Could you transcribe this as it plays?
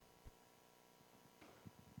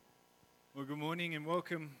Well, good morning and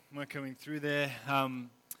welcome. Am I coming through there? I'm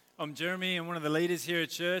Jeremy. I'm one of the leaders here at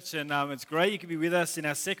church, and it's great you can be with us in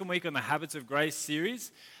our second week on the Habits of Grace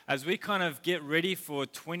series as we kind of get ready for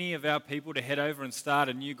 20 of our people to head over and start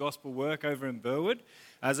a new gospel work over in Burwood.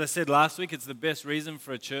 As I said last week, it's the best reason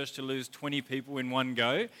for a church to lose 20 people in one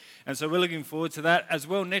go. And so we're looking forward to that. As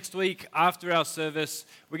well, next week after our service,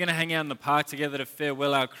 we're going to hang out in the park together to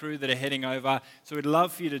farewell our crew that are heading over. So we'd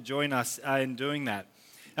love for you to join us in doing that.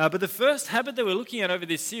 But the first habit that we're looking at over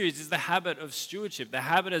this series is the habit of stewardship. The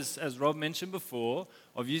habit, as Rob mentioned before,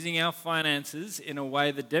 of using our finances in a way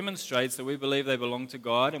that demonstrates that we believe they belong to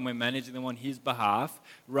God and we're managing them on His behalf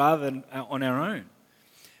rather than on our own.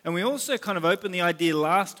 And we also kind of opened the idea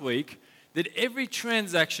last week that every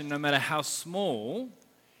transaction, no matter how small,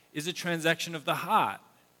 is a transaction of the heart.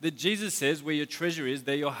 That Jesus says, where your treasure is,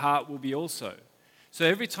 there your heart will be also. So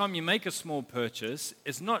every time you make a small purchase,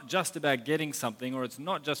 it's not just about getting something or it's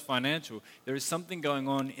not just financial. There is something going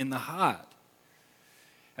on in the heart.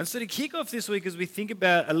 And so to kick off this week as we think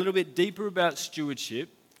about a little bit deeper about stewardship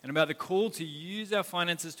and about the call to use our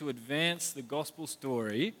finances to advance the gospel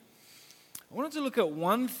story, I wanted to look at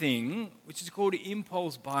one thing which is called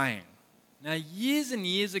impulse buying. Now, years and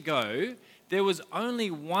years ago, there was only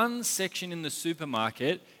one section in the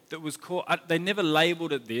supermarket that was called, they never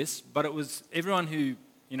labeled it this, but it was everyone who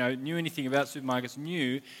knew anything about supermarkets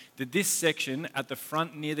knew that this section at the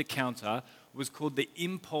front near the counter was called the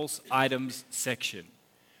impulse items section.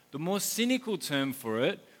 The more cynical term for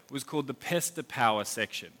it was called the pester power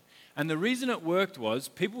section. And the reason it worked was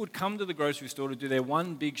people would come to the grocery store to do their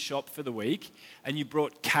one big shop for the week, and you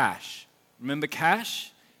brought cash. Remember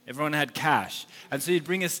cash? Everyone had cash. And so you'd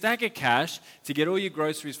bring a stack of cash to get all your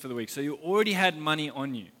groceries for the week. So you already had money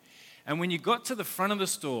on you. And when you got to the front of the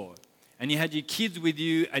store and you had your kids with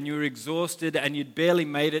you and you were exhausted and you'd barely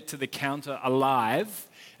made it to the counter alive,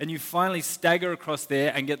 and you finally stagger across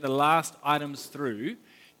there and get the last items through,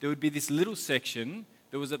 there would be this little section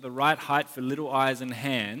that was at the right height for little eyes and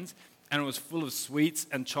hands, and it was full of sweets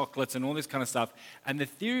and chocolates and all this kind of stuff. And the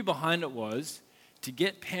theory behind it was to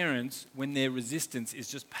get parents when their resistance is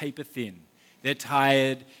just paper thin. They're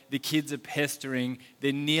tired, the kids are pestering,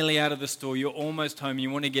 they're nearly out of the store, you're almost home,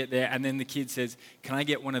 you want to get there, and then the kid says, "Can I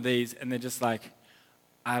get one of these?" And they're just like,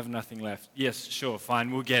 "I have nothing left." "Yes, sure,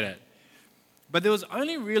 fine, we'll get it." But there was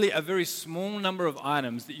only really a very small number of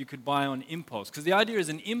items that you could buy on impulse, because the idea is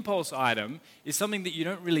an impulse item is something that you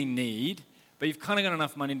don't really need, but you've kind of got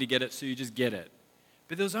enough money to get it, so you just get it.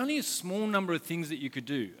 But there was only a small number of things that you could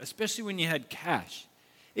do, especially when you had cash.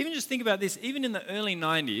 Even just think about this, even in the early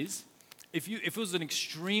 90s, if it was an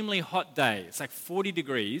extremely hot day, it's like 40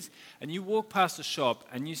 degrees, and you walk past a shop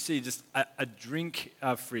and you see just a drink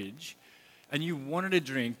fridge, and you wanted a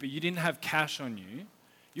drink, but you didn't have cash on you,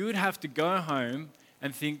 you would have to go home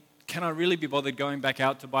and think, can I really be bothered going back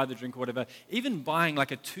out to buy the drink or whatever? Even buying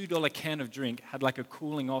like a $2 can of drink had like a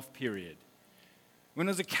cooling off period. When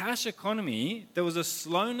it was a cash economy, there was a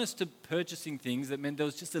slowness to purchasing things that meant there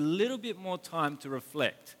was just a little bit more time to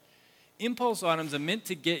reflect. Impulse items are meant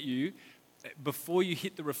to get you before you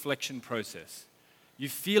hit the reflection process. You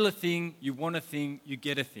feel a thing, you want a thing, you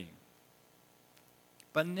get a thing.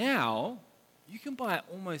 But now, you can buy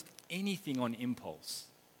almost anything on impulse.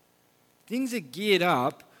 Things are geared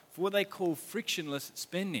up for what they call frictionless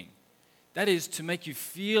spending. That is to make you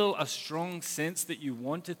feel a strong sense that you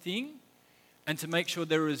want a thing and to make sure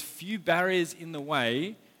there are as few barriers in the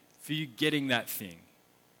way for you getting that thing.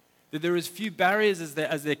 That there are as few barriers as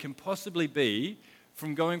there can possibly be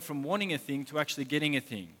from going from wanting a thing to actually getting a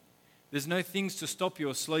thing. There's no things to stop you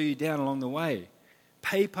or slow you down along the way.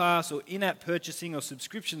 PayPass or in-app purchasing or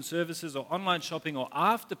subscription services or online shopping or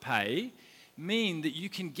Afterpay mean that you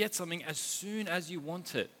can get something as soon as you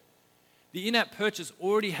want it. The in-app purchase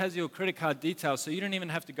already has your credit card details, so you don't even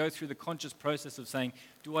have to go through the conscious process of saying,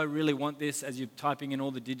 do I really want this, as you're typing in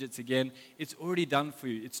all the digits again. It's already done for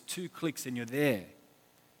you. It's 2 clicks and you're there.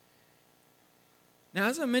 Now,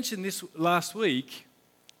 as I mentioned this last week,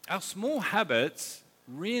 our small habits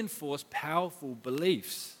reinforce powerful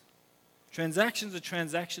beliefs. Transactions are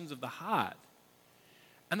transactions of the heart.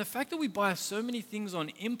 And the fact that we buy so many things on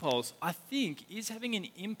impulse, I think, is having an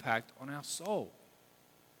impact on our soul.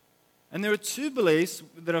 And there are 2 beliefs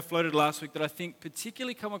that I floated last week that I think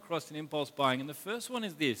particularly come across in impulse buying. And the first one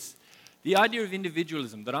is this: the idea of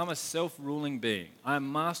individualism, that I'm a self-ruling being. I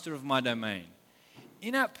am master of my domain.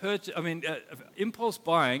 Impulse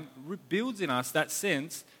buying builds in us that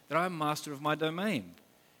sense that I'm master of my domain.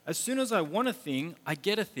 As soon as I want a thing, I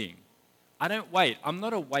get a thing. I don't wait. I'm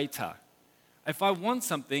not a waiter. If I want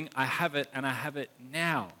something, I have it, and I have it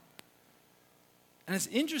now. And it's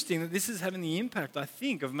interesting that this is having the impact, I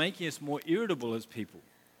think, of making us more irritable as people.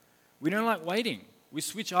 We don't like waiting. We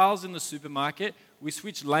switch aisles in the supermarket. We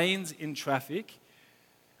switch lanes in traffic.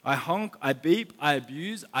 I honk, I beep, I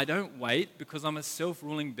abuse. I don't wait because I'm a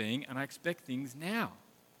self-ruling being and I expect things now.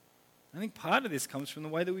 I think part of this comes from the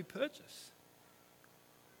way that we purchase.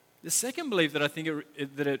 The second belief that I think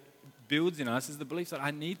it builds in us is the belief that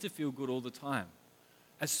I need to feel good all the time.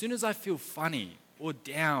 As soon as I feel funny or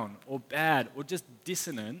down or bad or just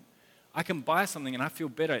dissonant, I can buy something and I feel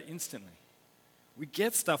better instantly. We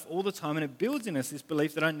get stuff all the time and it builds in us this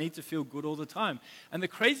belief that I need to feel good all the time. And the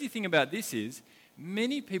crazy thing about this is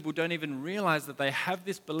many people don't even realize that they have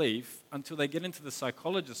this belief until they get into the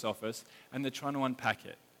psychologist's office and they're trying to unpack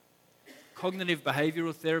it. Cognitive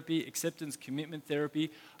behavioral therapy, acceptance commitment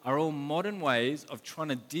therapy are all modern ways of trying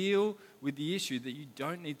to deal with the issue that you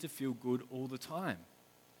don't need to feel good all the time.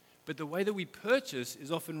 But the way that we purchase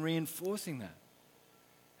is often reinforcing that.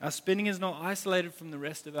 Our spending is not isolated from the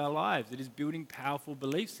rest of our lives. It is building powerful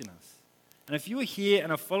beliefs in us. And if you are here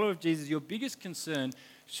and a follower of Jesus, your biggest concern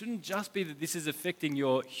shouldn't just be that this is affecting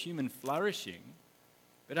your human flourishing,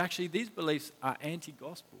 but actually these beliefs are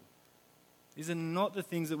anti-gospel. These are not the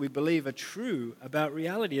things that we believe are true about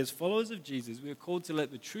reality. As followers of Jesus, we are called to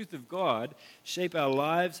let the truth of God shape our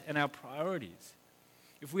lives and our priorities.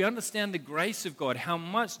 If we understand the grace of God, how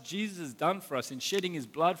much Jesus has done for us in shedding his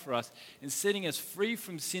blood for us, in setting us free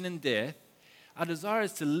from sin and death, our desire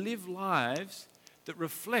is to live lives that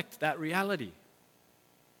reflect that reality.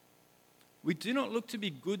 We do not look to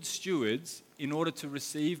be good stewards in order to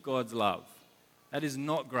receive God's love. That is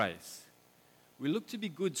not grace. We look to be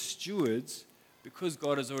good stewards because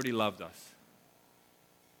God has already loved us.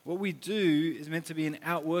 What we do is meant to be an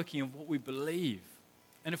outworking of what we believe.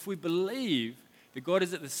 And if we believe that God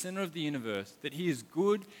is at the center of the universe, that he is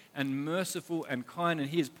good and merciful and kind, and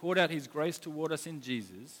he has poured out his grace toward us in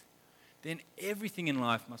Jesus, then everything in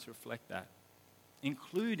life must reflect that,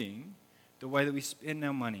 including the way that we spend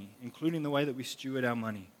our money, including the way that we steward our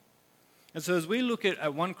money. And so as we look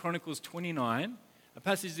at 1 Chronicles 29, a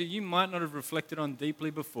passage that you might not have reflected on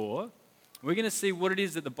deeply before, we're going to see what it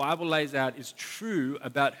is that the Bible lays out is true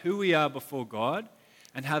about who we are before God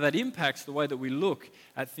and how that impacts the way that we look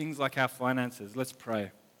at things like our finances. Let's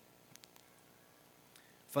pray.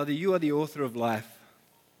 Father, you are the author of life.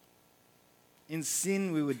 In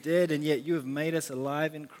sin we were dead, and yet you have made us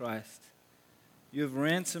alive in Christ. You have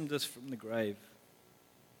ransomed us from the grave.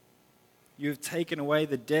 You have taken away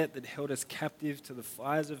the debt that held us captive to the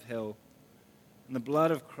fires of hell, and the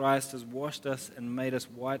blood of Christ has washed us and made us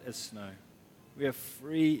white as snow. We are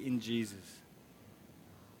free in Jesus.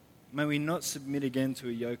 May we not submit again to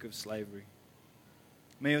a yoke of slavery.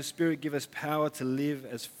 May your Spirit give us power to live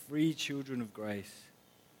as free children of grace.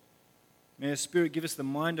 May your Spirit give us the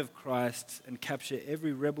mind of Christ and capture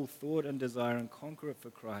every rebel thought and desire and conquer it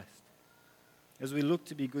for Christ. As we look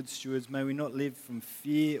to be good stewards, may we not live from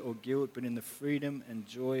fear or guilt, but in the freedom and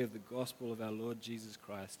joy of the gospel of our Lord Jesus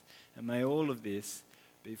Christ. And may all of this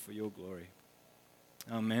be for your glory.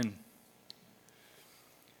 Amen.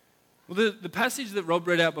 Well, the passage that Rob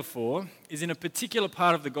read out before is in a particular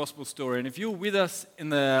part of the gospel story. And if you were with us in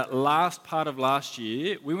the last part of last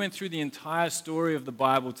year, we went through the entire story of the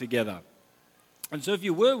Bible together. And so if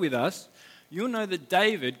you were with us, you'll know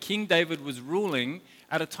that King David was ruling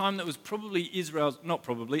at a time that was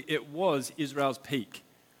it was Israel's peak.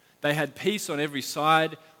 They had peace on every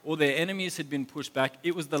side. All their enemies had been pushed back.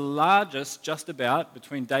 It was the largest, just about,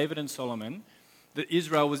 between David and Solomon, that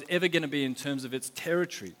Israel was ever going to be in terms of its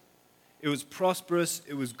territory. It was prosperous,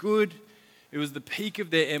 it was good, it was the peak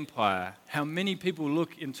of their empire. How many people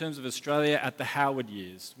look in terms of Australia at the Howard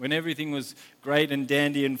years, when everything was great and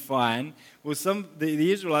dandy and fine. Well,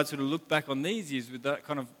 the Israelites would have looked back on these years with that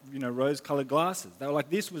kind of, rose-colored glasses. They were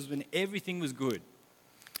like, this was when everything was good.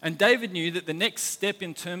 And David knew that the next step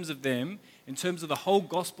in terms of them, in terms of the whole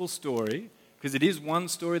gospel story, because it is one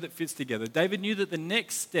story that fits together, David knew that the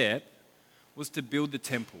next step was to build the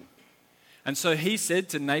temple. And so he said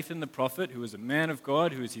to Nathan the prophet, who was a man of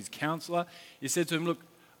God, who was his counselor, he said to him, look,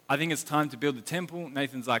 I think it's time to build the temple.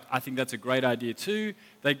 Nathan's like, I think that's a great idea too.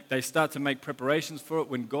 They start to make preparations for it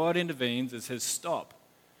when God intervenes and says, stop.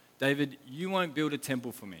 David, you won't build a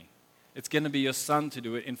temple for me. It's going to be your son to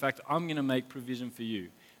do it. In fact, I'm going to make provision for you.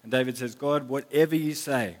 And David says, God, whatever you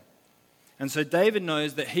say. And so David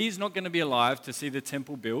knows that he's not going to be alive to see the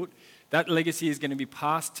temple built. That legacy is going to be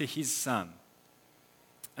passed to his son.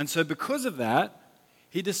 And so because of that,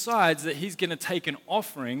 he decides that he's going to take an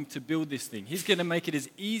offering to build this thing. He's going to make it as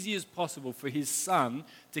easy as possible for his son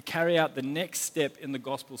to carry out the next step in the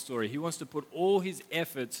gospel story. He wants to put all his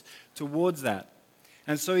efforts towards that.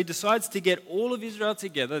 And so he decides to get all of Israel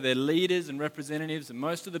together, their leaders and representatives and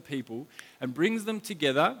most of the people, and brings them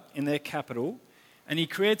together in their capital. And he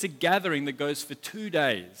creates a gathering that goes for 2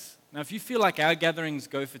 days. Now, if you feel like our gatherings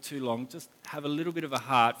go for too long, just have a little bit of a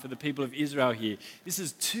heart for the people of Israel here. This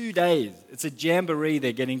is 2 days. It's a jamboree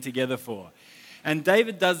they're getting together for. And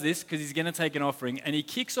David does this because he's going to take an offering, and he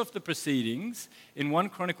kicks off the proceedings in 1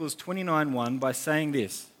 Chronicles 29:1 by saying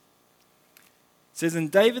this. It says, "And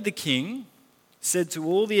David the king said to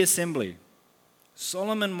all the assembly,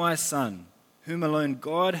 'Solomon my son, whom alone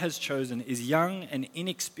God has chosen, is young and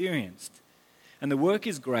inexperienced, and the work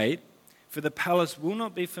is great, for the palace will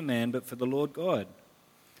not be for man, but for the Lord God.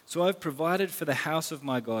 So I've provided for the house of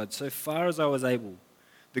my God so far as I was able,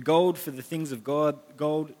 the gold for the things of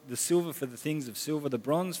gold, the silver for the things of silver, the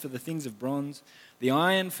bronze for the things of bronze, the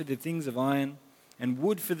iron for the things of iron, and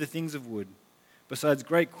wood for the things of wood, besides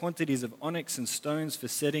great quantities of onyx and stones for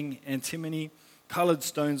setting, antimony, colored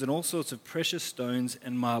stones, and all sorts of precious stones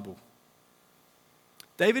and marble.'"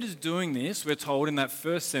 David is doing this, we're told in that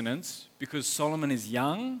first sentence, because Solomon is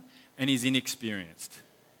young and he's inexperienced.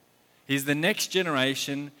 He's the next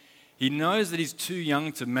generation. He knows that he's too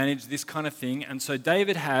young to manage this kind of thing, and so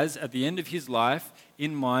David has, at the end of his life,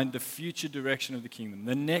 in mind the future direction of the kingdom,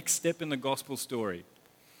 the next step in the gospel story.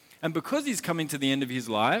 And because he's coming to the end of his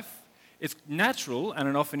life, it's natural, and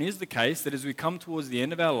it often is the case, that as we come towards the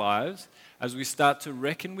end of our lives, as we start to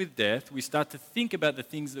reckon with death, we start to think about the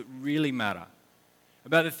things that really matter,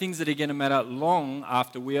 about the things that are going to matter long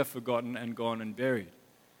after we are forgotten and gone and buried.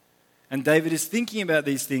 And David is thinking about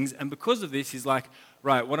these things, and because of this, he's like,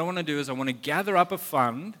 right, what I want to do is I want to gather up a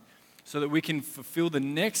fund so that we can fulfill the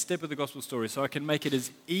next step of the gospel story, so I can make it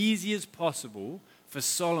as easy as possible for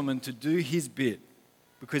Solomon to do his bit,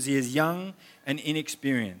 because he is young and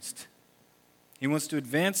inexperienced. He wants to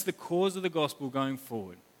advance the cause of the gospel going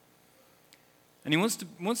forward. And he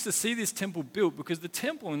wants to see this temple built, because the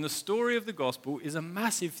temple in the story of the gospel is a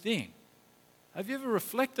massive thing. Have you ever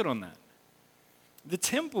reflected on that? The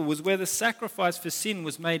temple was where the sacrifice for sin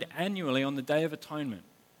was made annually on the Day of Atonement.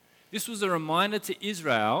 This was a reminder to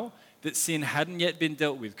Israel that sin hadn't yet been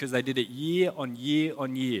dealt with, because they did it year on year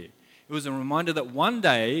on year. It was a reminder that one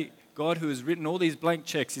day, God, who has written all these blank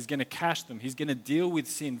checks, is going to cash them. He's going to deal with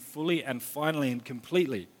sin fully and finally and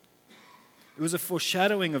completely. It was a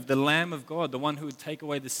foreshadowing of the Lamb of God, the one who would take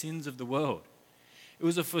away the sins of the world. It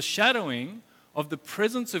was a foreshadowing of the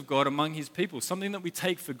presence of God among his people, something that we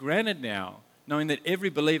take for granted now, knowing that every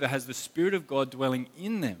believer has the Spirit of God dwelling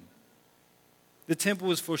in them. The temple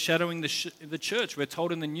was foreshadowing the church. We're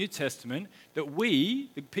told in the New Testament that we,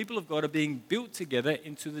 the people of God, are being built together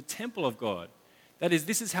into the temple of God. That is,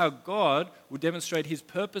 this is how God will demonstrate his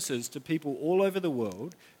purposes to people all over the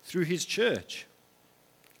world through his church.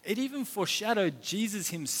 It even foreshadowed Jesus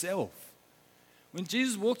himself. When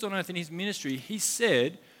Jesus walked on earth in his ministry, he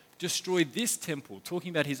said, "Destroy this temple," talking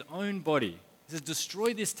about his own body. He says,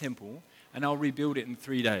 "Destroy this temple, and I'll rebuild it in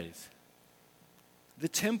 3 days." The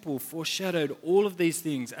temple foreshadowed all of these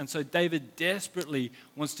things, and so David desperately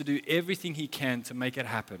wants to do everything he can to make it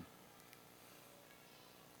happen.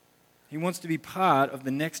 He wants to be part of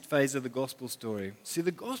the next phase of the gospel story. See,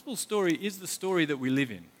 the gospel story is the story that we live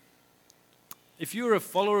in. If you're a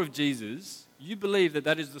follower of Jesus, you believe that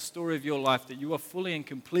that is the story of your life that you are fully and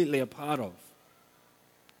completely a part of.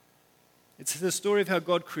 It's the story of how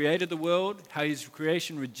God created the world, how his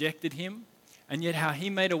creation rejected him, and yet how he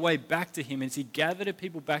made a way back to him as he gathered a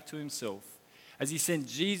people back to himself, as he sent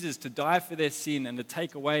Jesus to die for their sin and to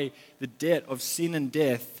take away the debt of sin and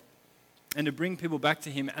death and to bring people back to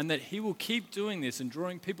him, and that he will keep doing this and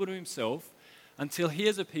drawing people to himself until he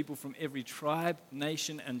has a people from every tribe,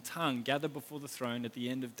 nation, and tongue gathered before the throne at the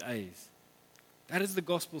end of days. That is the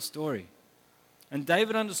gospel story. And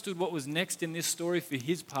David understood what was next in this story for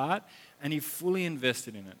his part, and he fully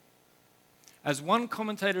invested in it. As one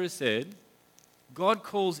commentator has said, God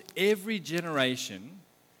calls every generation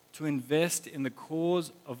to invest in the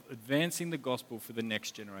cause of advancing the gospel for the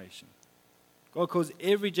next generation. God calls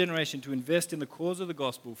every generation to invest in the cause of the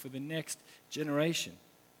gospel for the next generation.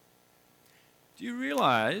 Do you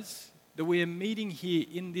realize that we are meeting here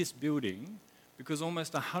in this building because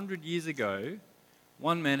almost 100 years ago,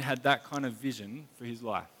 one man had that kind of vision for his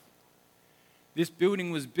life? This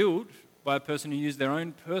building was built by a person who used their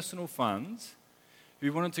own personal funds,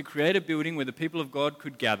 who wanted to create a building where the people of God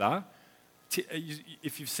could gather.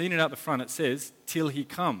 If you've seen it out the front, it says, "Till he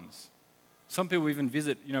comes." Some people even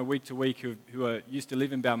visit, week to week who are used to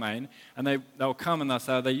live in Balmain, and they'll come and they'll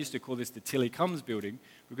say, they used to call this the Till He Comes building,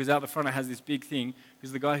 because out the front it has this big thing,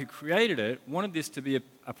 because the guy who created it wanted this to be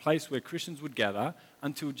a place where Christians would gather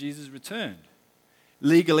until Jesus returned.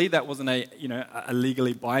 Legally, that wasn't a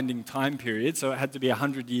legally binding time period, so it had to be a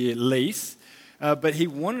 100-year lease. But he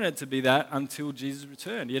wanted it to be that until Jesus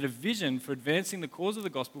returned. He had a vision for advancing the cause of the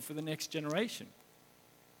gospel for the next generation.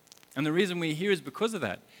 And the reason we're here is because of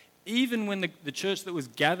that. Even when the church that was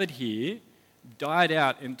gathered here died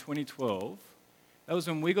out in 2012, that was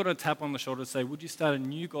when we got a tap on the shoulder to say, would you start a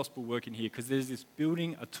new gospel work in here? Because there's this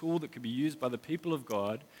building, a tool that could be used by the people of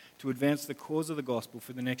God to advance the cause of the gospel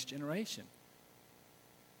for the next generation.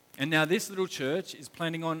 And now this little church is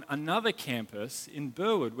planning on another campus in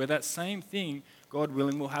Burwood where that same thing, God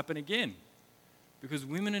willing, will happen again. Because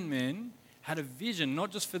women and men had a vision,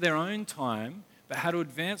 not just for their own time, but how to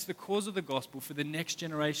advance the cause of the gospel for the next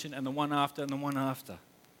generation and the one after and the one after.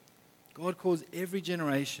 God calls every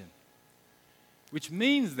generation. Which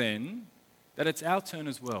means then that it's our turn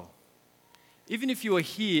as well. Even if you are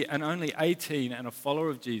here and only 18 and a follower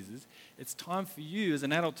of Jesus, it's time for you as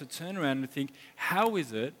an adult to turn around and think, how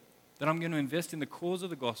is it that I'm going to invest in the cause of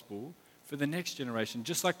the gospel for the next generation,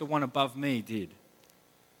 just like the one above me did?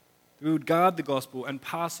 We would guard the gospel and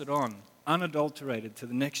pass it on, unadulterated, to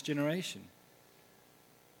the next generation.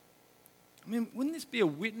 I mean, wouldn't this be a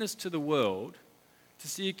witness to the world to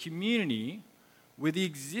see a community where the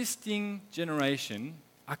existing generation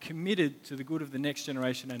are committed to the good of the next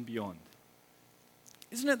generation and beyond?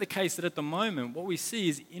 Isn't it the case that at the moment what we see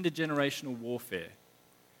is intergenerational warfare?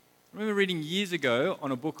 I remember reading years ago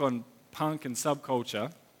on a book on punk and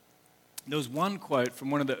subculture, there was one quote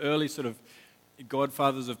from one of the early sort of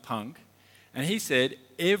godfathers of punk, and he said,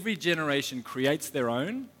 every generation creates their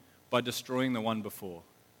own by destroying the one before.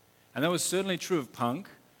 And that was certainly true of punk,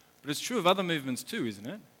 but it's true of other movements too, isn't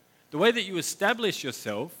it? The way that you establish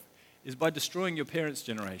yourself is by destroying your parents'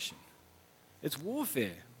 generation. It's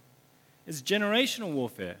warfare. It's generational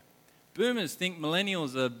warfare. Boomers think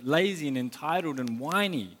millennials are lazy and entitled and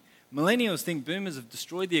whiny. Millennials think boomers have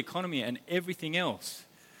destroyed the economy and everything else.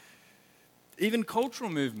 Even cultural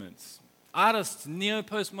movements. Artists,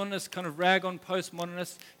 neo-postmodernists kind of rag on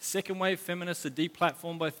postmodernists. Second-wave feminists are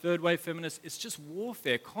deplatformed by third-wave feminists. It's just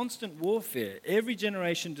warfare, constant warfare. Every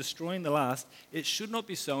generation destroying the last. It should not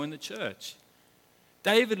be so in the church.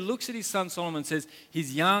 David looks at his son Solomon and says,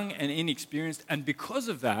 he's young and inexperienced, and because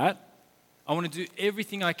of that, I want to do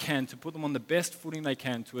everything I can to put them on the best footing they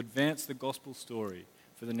can to advance the gospel story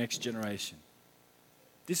for the next generation.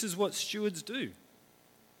 This is what stewards do.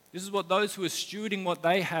 This is what those who are stewarding what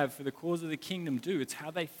they have for the cause of the kingdom do. It's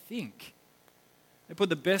how they think. They put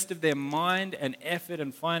the best of their mind and effort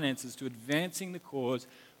and finances to advancing the cause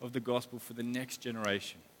of the gospel for the next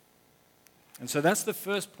generation. And so that's the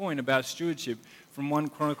first point about stewardship from 1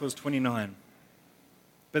 Chronicles 29.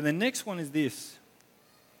 But the next one is this.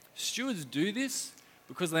 Stewards do this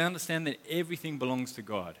because they understand that everything belongs to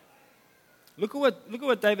God. Look at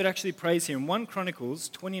what David actually prays here. In 1 Chronicles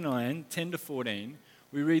 29, 10-14,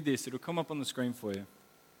 we read this. It'll come up on the screen for you.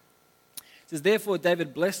 It says, therefore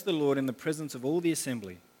David blessed the Lord in the presence of all the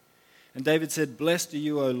assembly. And David said, blessed are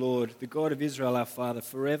you, O Lord, the God of Israel our Father,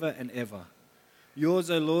 forever and ever.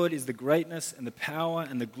 Yours, O Lord, is the greatness and the power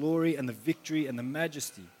and the glory and the victory and the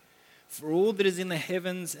majesty. For all that is in the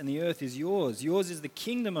heavens and the earth is yours. Yours is the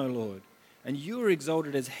kingdom, O Lord, and you are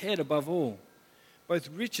exalted as head above all. Both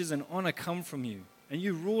riches and honor come from you, and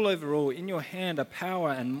you rule over all. In your hand are power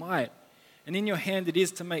and might, and in your hand it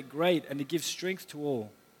is to make great and to give strength to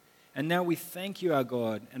all. And now we thank you, our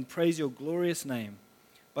God, and praise your glorious name.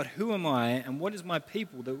 But who am I, and what is my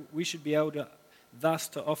people, that we should be able to thus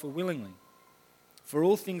to offer willingly? For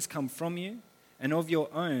all things come from you, and of your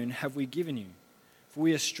own have we given you. For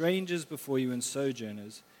we are strangers before you and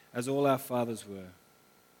sojourners, as all our fathers were.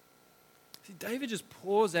 See, David just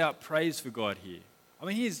pours out praise for God here. I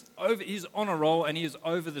mean, he's on a roll and he is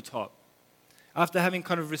over the top. After having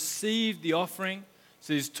kind of received the offering,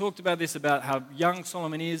 so he's talked about this, about how young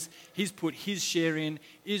Solomon is. He's put his share in.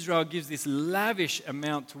 Israel gives this lavish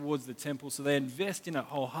amount towards the temple, so they invest in it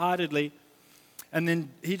wholeheartedly. And then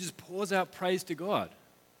he just pours out praise to God.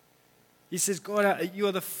 He says, God, you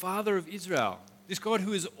are the Father of Israel. This God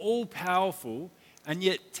who is all-powerful and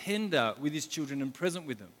yet tender with his children and present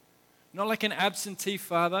with them. Not like an absentee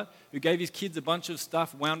father who gave his kids a bunch of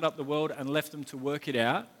stuff, wound up the world, and left them to work it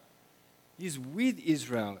out. He's with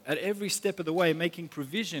Israel at every step of the way, making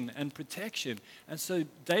provision and protection. And so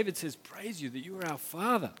David says, praise you that you are our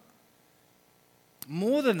Father.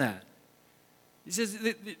 More than that, he says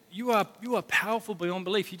that you are powerful beyond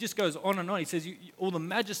belief. He just goes on and on. He says, all the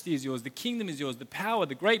majesty is yours, the kingdom is yours, the power,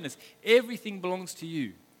 the greatness, everything belongs to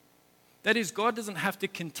you. That is, God doesn't have to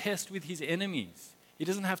contest with his enemies. He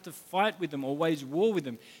doesn't have to fight with them or wage war with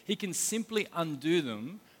them. He can simply undo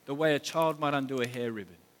them the way a child might undo a hair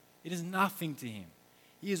ribbon. It is nothing to him.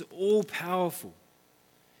 He is all powerful.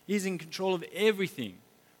 He is in control of everything,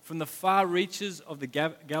 from the far reaches of the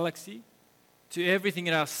galaxy to everything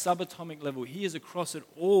at our subatomic level. He is across it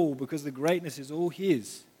all because the greatness is all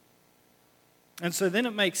his. And so then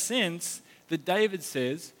it makes sense that David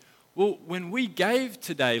says, well, when we gave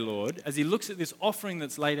today, Lord, as he looks at this offering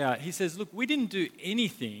that's laid out, he says, look, we didn't do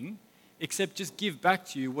anything except just give back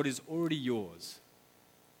to you what is already yours.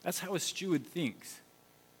 That's how a steward thinks.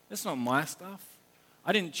 That's not my stuff.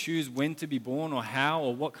 I didn't choose when to be born or how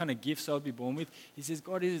or what kind of gifts I would be born with. He says,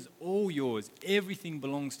 God, it is all yours. Everything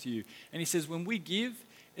belongs to you. And he says, when we give,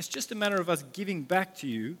 it's just a matter of us giving back to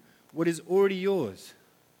you what is already yours.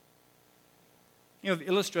 I've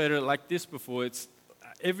illustrated it like this before. It's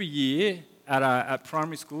every year at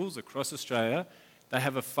primary schools across Australia, they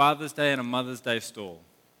have a Father's Day and a Mother's Day stall.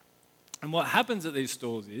 And what happens at these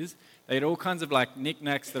stalls is they get all kinds of like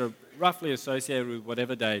knickknacks that are roughly associated with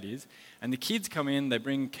whatever day it is. And the kids come in, they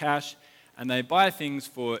bring cash, and they buy things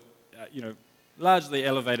for, largely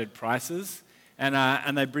elevated prices,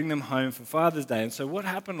 and they bring them home for Father's Day. And so what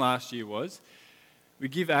happened last year was we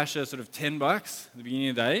give Asher sort of $10 at the beginning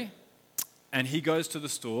of the day, and he goes to the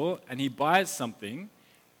store and he buys something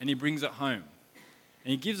and he brings it home.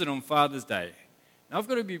 And he gives it on Father's Day. Now I've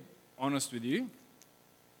got to be honest with you.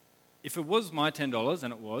 If it was my $10,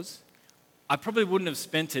 and it was, I probably wouldn't have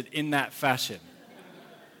spent it in that fashion.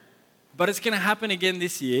 But it's going to happen again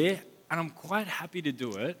this year, and I'm quite happy to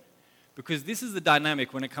do it because this is the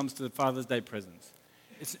dynamic when it comes to the Father's Day presents.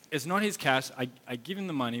 It's not his cash. I give him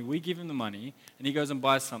the money, we give him the money, and he goes and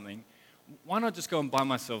buys something. Why not just go and buy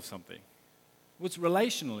myself something? Well, it's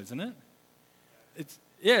relational, isn't it?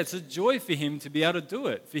 It's a joy for him to be able to do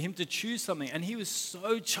it, for him to choose something. And he was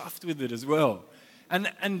so chuffed with it as well. And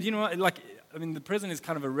the present is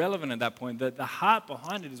kind of irrelevant at that point. The heart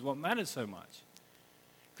behind it is what matters so much.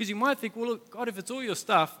 Because you might think, well, look, God, if it's all your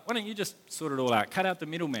stuff, why don't you just sort it all out? Cut out the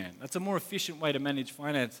middleman. That's a more efficient way to manage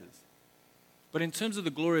finances. But in terms of the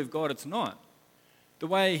glory of God, it's not. The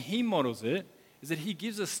way he models it is that he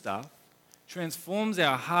gives us stuff, transforms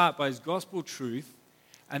our heart by his gospel truth,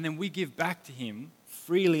 and then we give back to him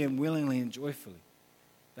freely and willingly and joyfully.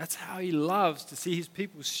 That's how he loves to see his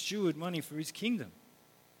people steward money for his kingdom.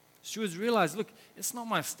 Stewards realize, look, it's not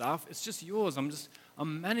my stuff, it's just yours.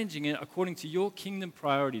 I'm managing it according to your kingdom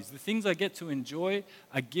priorities. The things I get to enjoy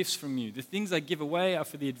are gifts from you. The things I give away are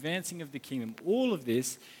for the advancing of the kingdom. All of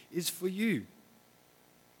this is for you.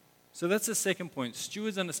 So that's the second point.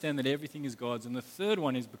 Stewards understand that everything is God's. And the third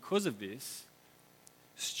one is because of this,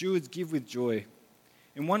 stewards give with joy.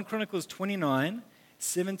 In 1 Chronicles 29,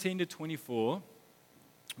 17 to 24,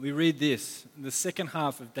 we read this, the second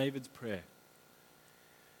half of David's prayer.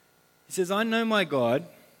 He says, I know, my God,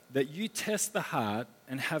 that you test the heart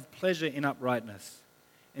and have pleasure in uprightness.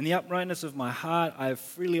 In the uprightness of my heart, I have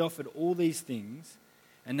freely offered all these things,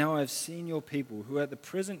 and now I have seen your people who are at the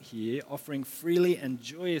present here offering freely and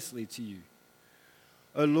joyously to you.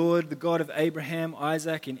 O Lord, the God of Abraham,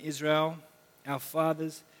 Isaac, and Israel, our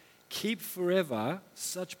fathers, keep forever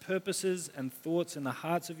such purposes and thoughts in the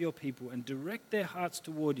hearts of your people and direct their hearts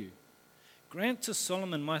toward you. Grant to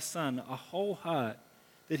Solomon, my son, a whole heart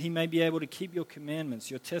that he may be able to keep your commandments,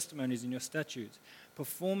 your testimonies, and your statutes,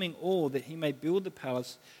 performing all that he may build the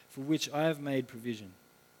palace for which I have made provision.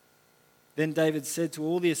 Then David said to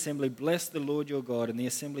all the assembly, bless the Lord your God. And the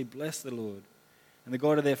assembly blessed the Lord and the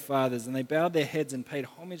God of their fathers. And they bowed their heads and paid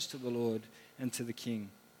homage to the Lord and to the king.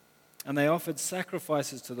 And they offered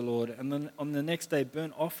sacrifices to the Lord. And then on the next day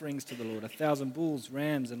burnt offerings to the Lord, 1,000 bulls,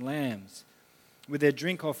 rams, and lambs, with their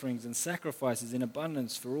drink offerings and sacrifices in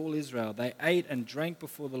abundance for all Israel. They ate and drank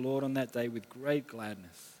before the Lord on that day with great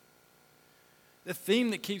gladness. The theme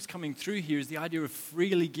that keeps coming through here is the idea of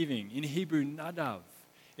freely giving. In Hebrew, nadav.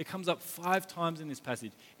 It comes up 5 times in this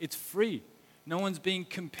passage. It's free. No one's being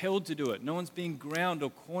compelled to do it. No one's being ground or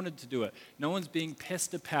cornered to do it. No one's being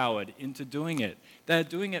pester-powered into doing it. They're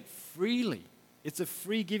doing it freely. It's a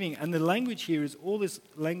free giving. And the language here is all this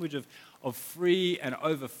language of free and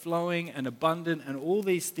overflowing and abundant and all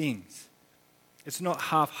these things. It's not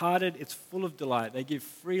half-hearted. It's full of delight. They give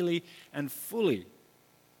freely and fully.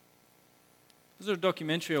 There was a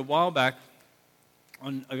documentary a while back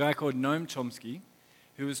on a guy called Noam Chomsky,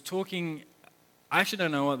 who was talking, I actually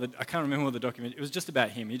don't know I can't remember what the document, it was just about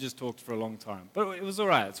him. He just talked for a long time. But it was all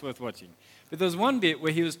right, it's worth watching. But there was one bit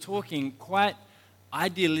where he was talking quite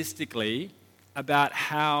idealistically about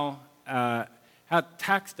how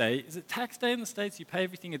tax day, is it tax day in the States? You pay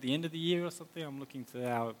everything at the end of the year or something? I'm looking to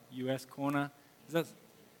our US corner. Is that?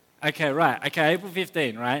 Okay, right. Okay, April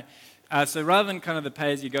 15, right? So rather than kind of the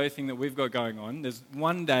pay-as-you-go thing that we've got going on, there's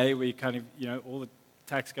one day where you kind of, all the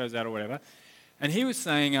tax goes out or whatever. And he was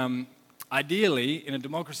saying, ideally, in a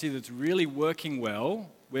democracy that's really working well,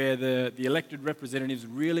 where the elected representatives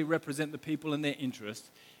really represent the people and their interests,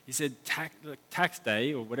 he said tax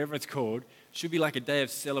day, or whatever it's called, should be like a day of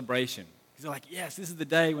celebration. Because they're like, yes, this is the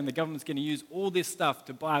day when the government's going to use all this stuff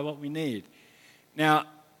to buy what we need. Now,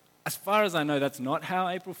 as far as I know, that's not how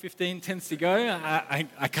April 15 tends to go.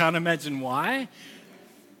 I can't imagine why.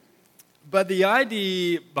 But the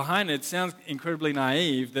idea behind it sounds incredibly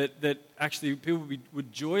naive, that actually people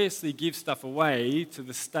would joyously give stuff away to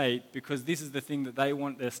the state because this is the thing that they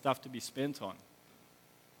want their stuff to be spent on.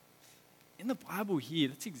 In the Bible here,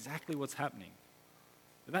 that's exactly what's happening.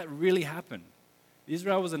 That really happened.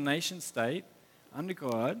 Israel was a nation state under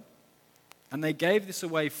God, and they gave this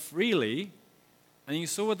away freely, and you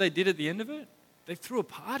saw what they did at the end of it? They threw a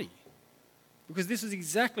party. Because this is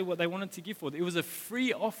exactly what they wanted to give for. It was a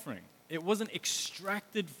free offering. It wasn't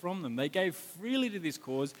extracted from them. They gave freely to this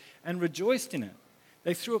cause and rejoiced in it.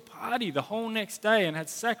 They threw a party the whole next day and had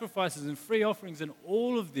sacrifices and free offerings and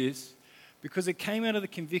all of this because it came out of the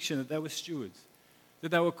conviction that they were stewards, that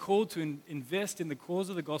they were called to invest in the cause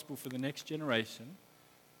of the gospel for the next generation,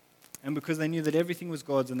 and because they knew that everything was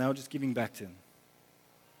God's and they were just giving back to Him.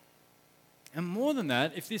 And more than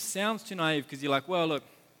that, if this sounds too naive because you're like, well, look,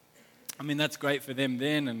 I mean, that's great for them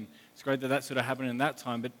then, and it's great that that sort of happened in that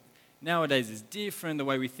time, but nowadays is different, the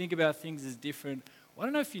way we think about things is different. Well, I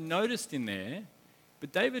don't know if you noticed in there,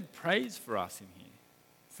 but David prays for us in here,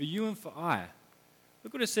 for you and for I.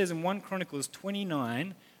 Look what it says in 1 Chronicles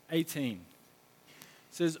 29:18. It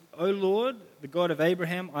says, O Lord, the God of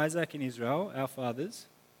Abraham, Isaac, and Israel, our fathers,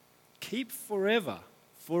 keep forever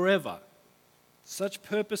such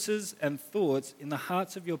purposes and thoughts in the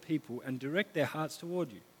hearts of your people and direct their hearts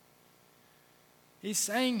toward you. He's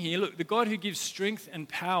saying here, look, the God who gives strength and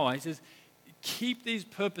power, he says, keep these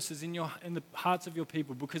purposes in the hearts of your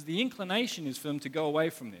people because the inclination is for them to go away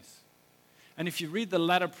from this. And if you read the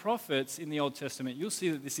latter prophets in the Old Testament, you'll see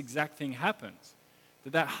that this exact thing happens,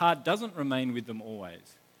 that heart doesn't remain with them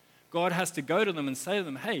always. God has to go to them and say to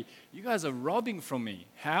them, hey, you guys are robbing from me.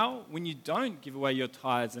 How? When you don't give away your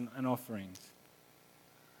tithes and offerings.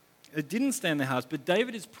 It didn't stay in their hearts, but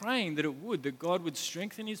David is praying that it would, that God would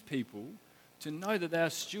strengthen his people to know that they are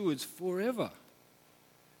stewards forever.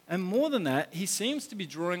 And more than that, he seems to be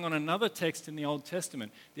drawing on another text in the Old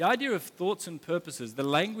Testament. The idea of thoughts and purposes, the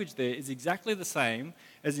language there is exactly the same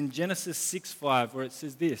as in Genesis 6:5, where it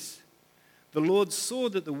says this, the Lord saw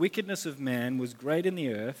that the wickedness of man was great in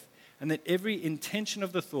the earth, and that every intention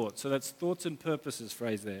of the thought, so that's thoughts and purposes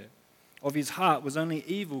phrase there, of his heart was only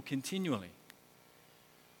evil continually.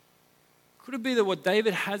 Could it be that what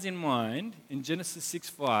David has in mind in Genesis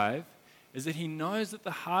 6:5 is that he knows that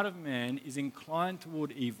the heart of man is inclined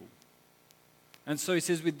toward evil? And so he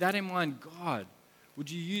says, with that in mind, God, would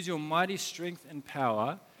you use your mighty strength and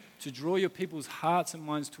power to draw your people's hearts and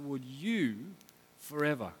minds toward you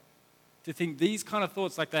forever? To think these kind of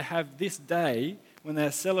thoughts like they have this day when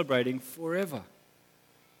they're celebrating forever.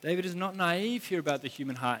 David is not naive here about the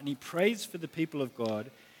human heart, and he prays for the people of God,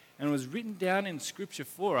 and it was written down in Scripture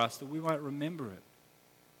for us that we might remember it.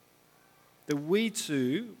 That we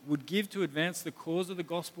too would give to advance the cause of the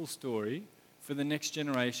gospel story for the next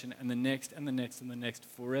generation and the next and the next and the next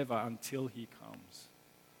forever until he comes.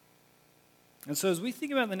 And so as we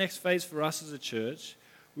think about the next phase for us as a church,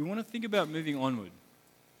 we want to think about moving onward.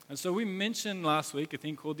 And so we mentioned last week a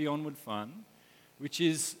thing called the Onward Fund, which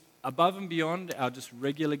is above and beyond our just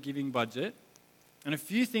regular giving budget, and a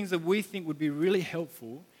few things that we think would be really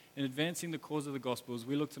helpful in advancing the cause of the gospel as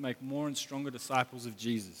we look to make more and stronger disciples of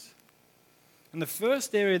Jesus. And the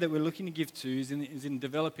first area that we're looking to give to is in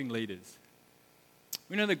developing leaders.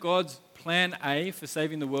 We know that God's plan A for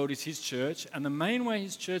saving the world is his church, and the main way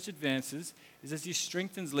his church advances is as he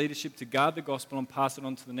strengthens leadership to guard the gospel and pass it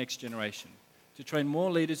on to the next generation, to train more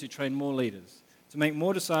leaders who train more leaders, to make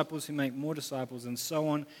more disciples who make more disciples, and so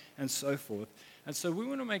on and so forth. And so we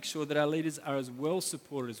want to make sure that our leaders are as well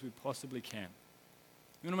supported as we possibly can.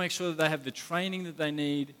 We want to make sure that they have the training that they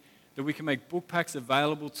need, that we can make book packs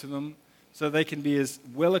available to them so they can be as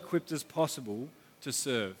well equipped as possible to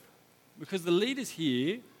serve. Because the leaders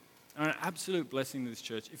here are an absolute blessing to this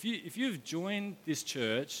church. If you've joined this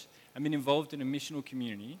church and been involved in a missional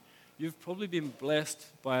community, you've probably been blessed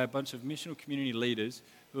by a bunch of missional community leaders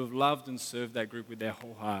who have loved and served that group with their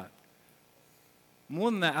whole heart.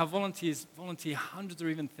 More than that, our volunteers volunteer hundreds or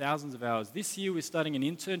even thousands of hours. This year we're starting an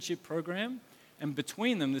internship program, and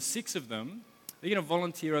between them, the 6 of them, they're going to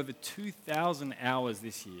volunteer over 2,000 hours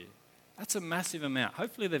this year. That's a massive amount.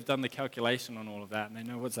 Hopefully they've done the calculation on all of that and they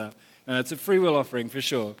know what's up. No, it's a free will offering for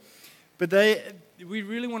sure. But we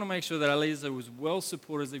really want to make sure that our leaders are as well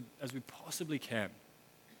supported as we possibly can.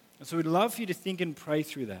 And so we'd love for you to think and pray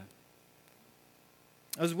through that.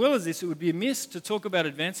 As well as this, it would be amiss to talk about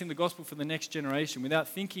advancing the gospel for the next generation without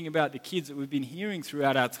thinking about the kids that we've been hearing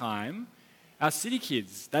throughout our time, our city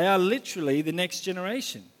kids. They are literally the next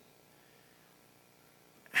generation.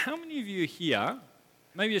 How many of you here,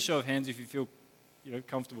 maybe a show of hands if you feel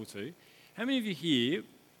comfortable to, how many of you here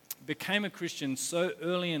became a Christian so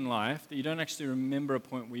early in life that you don't actually remember a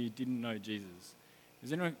point where you didn't know Jesus?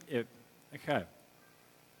 Is anyone? Yeah. Okay.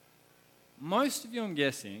 Most of you, I'm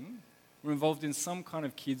guessing, were involved in some kind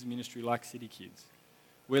of kids ministry like City Kids,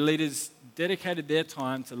 where leaders dedicated their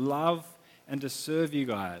time to love and to serve you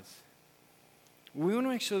guys. We want to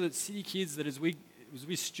make sure that City Kids, that as we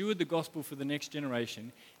steward the gospel for the next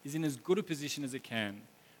generation, is in as good a position as it can.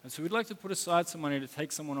 And so we'd like to put aside some money to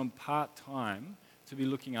take someone on part-time to be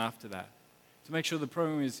looking after that, to make sure the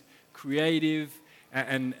program is creative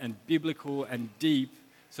and biblical and deep,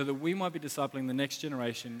 so that we might be discipling the next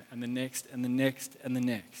generation and the next and the next and the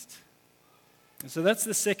next. And so that's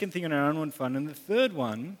the second thing on our Unwind Fund. And the third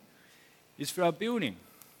one is for our building,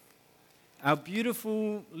 our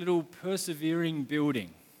beautiful little persevering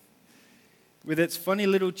building, with its funny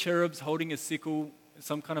little cherubs holding a sickle,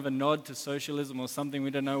 some kind of a nod to socialism or something,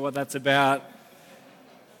 we don't know what that's about.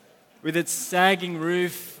 With its sagging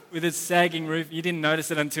roof, you didn't notice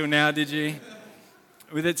it until now, did you?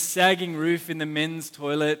 With its sagging roof in the men's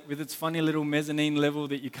toilet, with its funny little mezzanine level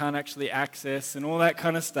that you can't actually access and all that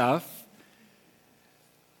kind of stuff.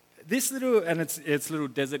 This little, and its little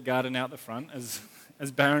desert garden out the front,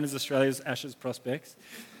 as barren as Australia's Ashes prospects.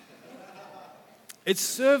 It's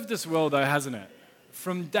served us well though, hasn't it?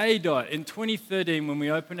 From day dot, in 2013 when we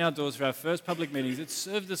opened our doors for our first public meetings, it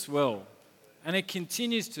served us well. And it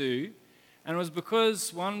continues to, and it was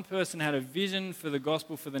because one person had a vision for the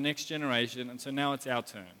gospel for the next generation, and so now it's our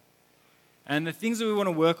turn. And the things that we want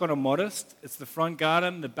to work on are modest. It's the front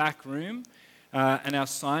garden, the back room, and our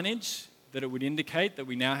signage, that it would indicate that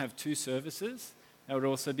we now have 2 services. That would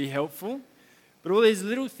also be helpful. But all these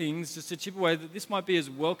little things just to chip away that this might be as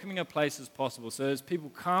welcoming a place as possible. So as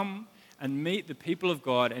people come and meet the people of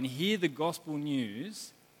God and hear the gospel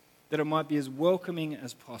news, that it might be as welcoming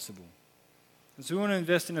as possible. And so we want to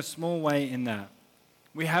invest in a small way in that.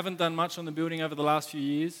 We haven't done much on the building over the last few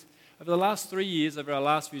years. Over the last 3 years, over our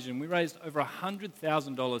last vision, we raised over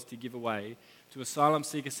 $100,000 to give away to Asylum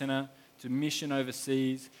Seeker Centre, to Mission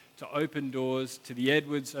Overseas, to Open Doors, to the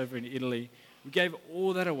Edwards over in Italy. We gave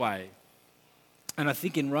all that away, and I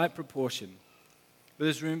think in right proportion. But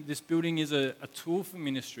this building is a tool for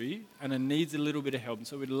ministry, and it needs a little bit of help. And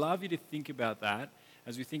so we'd love you to think about that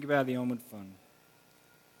as we think about the Onward Fund.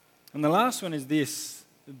 And the last one is this,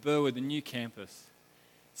 the Burwood, the new campus.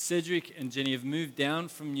 Cedric and Jenny have moved down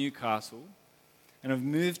from Newcastle and have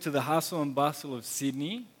moved to the hustle and bustle of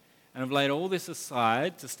Sydney and have laid all this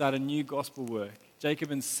aside to start a new gospel work.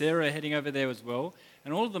 Jacob and Sarah are heading over there as well.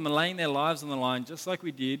 And all of them are laying their lives on the line just like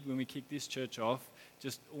we did when we kicked this church off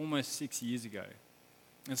just almost 6 years ago.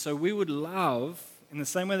 And so we would love, in the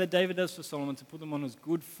same way that David does for Solomon, to put them on as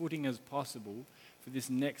good footing as possible for this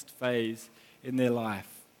next phase in their life.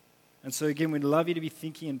 And so again, we'd love you to be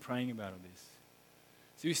thinking and praying about all this.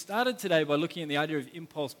 So we started today by looking at the idea of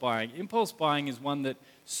impulse buying. Impulse buying is one that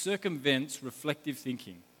circumvents reflective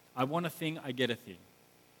thinking. I want a thing, I get a thing.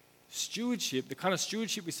 Stewardship, the kind of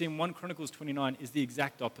stewardship we see in 1 Chronicles 29, is the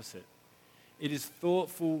exact opposite. It is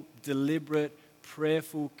thoughtful, deliberate,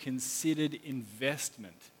 prayerful, considered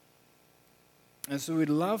investment. And so we'd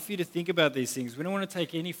love for you to think about these things. We don't want to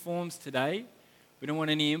take any forms today. We don't want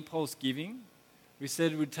any impulse giving. We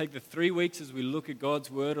said we'd take the 3 weeks as we look at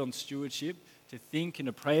God's word on stewardship to think and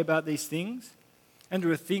to pray about these things, and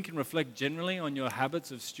to think and reflect generally on your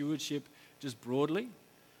habits of stewardship just broadly.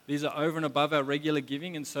 These are over and above our regular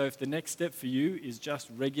giving, and so if the next step for you is just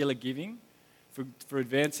regular giving, for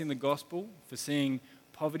advancing the gospel, for seeing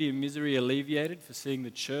poverty and misery alleviated, for seeing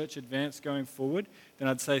the church advance going forward, then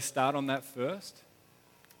I'd say start on that first.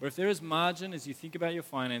 Or if there is margin as you think about your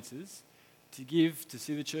finances to give to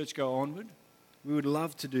see the church go onward, we would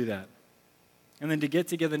love to do that. And then to get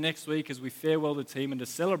together next week as we farewell the team and to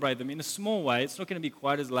celebrate them in a small way. It's not going to be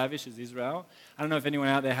quite as lavish as Israel. I don't know if anyone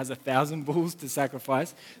out there has 1,000 bulls to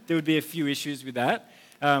sacrifice. There would be a few issues with that,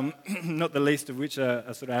 not the least of which are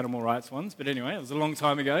sort of animal rights ones. But anyway, it was a long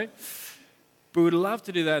time ago. But we'd love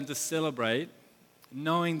to do that and to celebrate,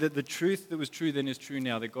 knowing that the truth that was true then is true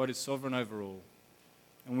now, that God is sovereign over all,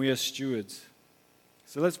 and we are stewards.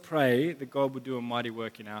 So let's pray that God would do a mighty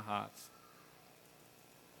work in our hearts.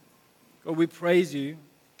 God, we praise you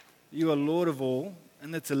that you are Lord of all,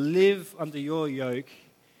 and that to live under your yoke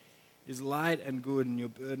is light and good, and your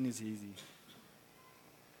burden is easy.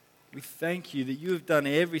 We thank you that you have done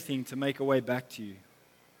everything to make a way back to you.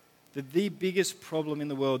 That the biggest problem in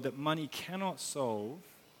the world that money cannot solve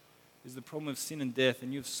is the problem of sin and death,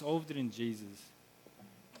 and you've solved it in Jesus.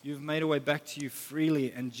 You've made a way back to you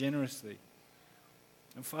freely and generously.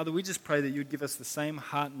 And Father, we just pray that you would give us the same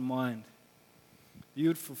heart and mind. That you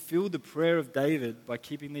would fulfill the prayer of David by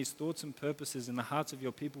keeping these thoughts and purposes in the hearts of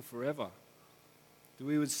your people forever. That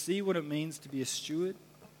we would see what it means to be a steward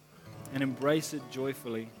and embrace it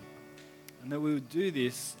joyfully. And that we would do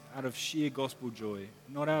this out of sheer gospel joy,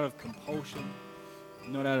 not out of compulsion,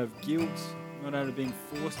 not out of guilt, not out of being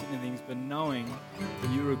forced into things, but knowing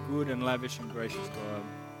that you're a good and lavish and gracious God.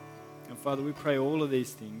 And Father, we pray all of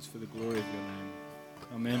these things for the glory of your name.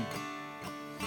 Amen.